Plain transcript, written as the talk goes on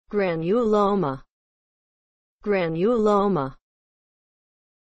Granuloma. Granuloma.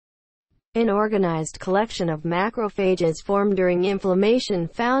 An organized collection of macrophages formed during inflammation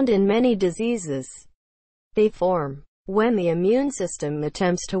found in many diseases. They form when the immune system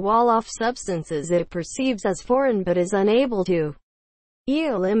attempts to wall off substances it perceives as foreign but is unable to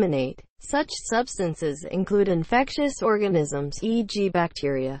eliminate. Such substances include infectious organisms, e.g.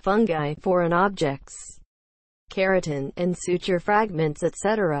 bacteria, fungi, foreign objects, keratin, and suture fragments,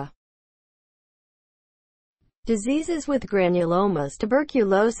 etc. Diseases with granulomas: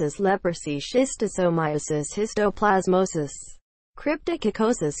 tuberculosis, leprosy, schistosomiasis, histoplasmosis,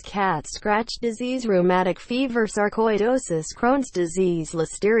 cryptococcosis, cat scratch disease, rheumatic fever, sarcoidosis, Crohn's disease,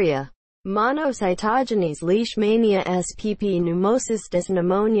 Listeria, monocytogenes, Leishmania, SPP, pneumocystis,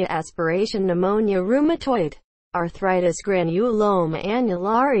 pneumonia, aspiration, pneumonia, rheumatoid, arthritis, granuloma,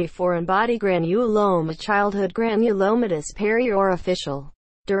 annulare, foreign body granuloma, childhood granulomatous, periorificial,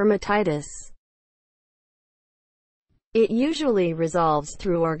 dermatitis. It usually resolves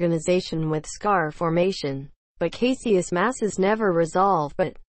through organization with scar formation, but caseous masses never resolve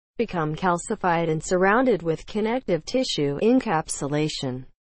but become calcified and surrounded with connective tissue encapsulation.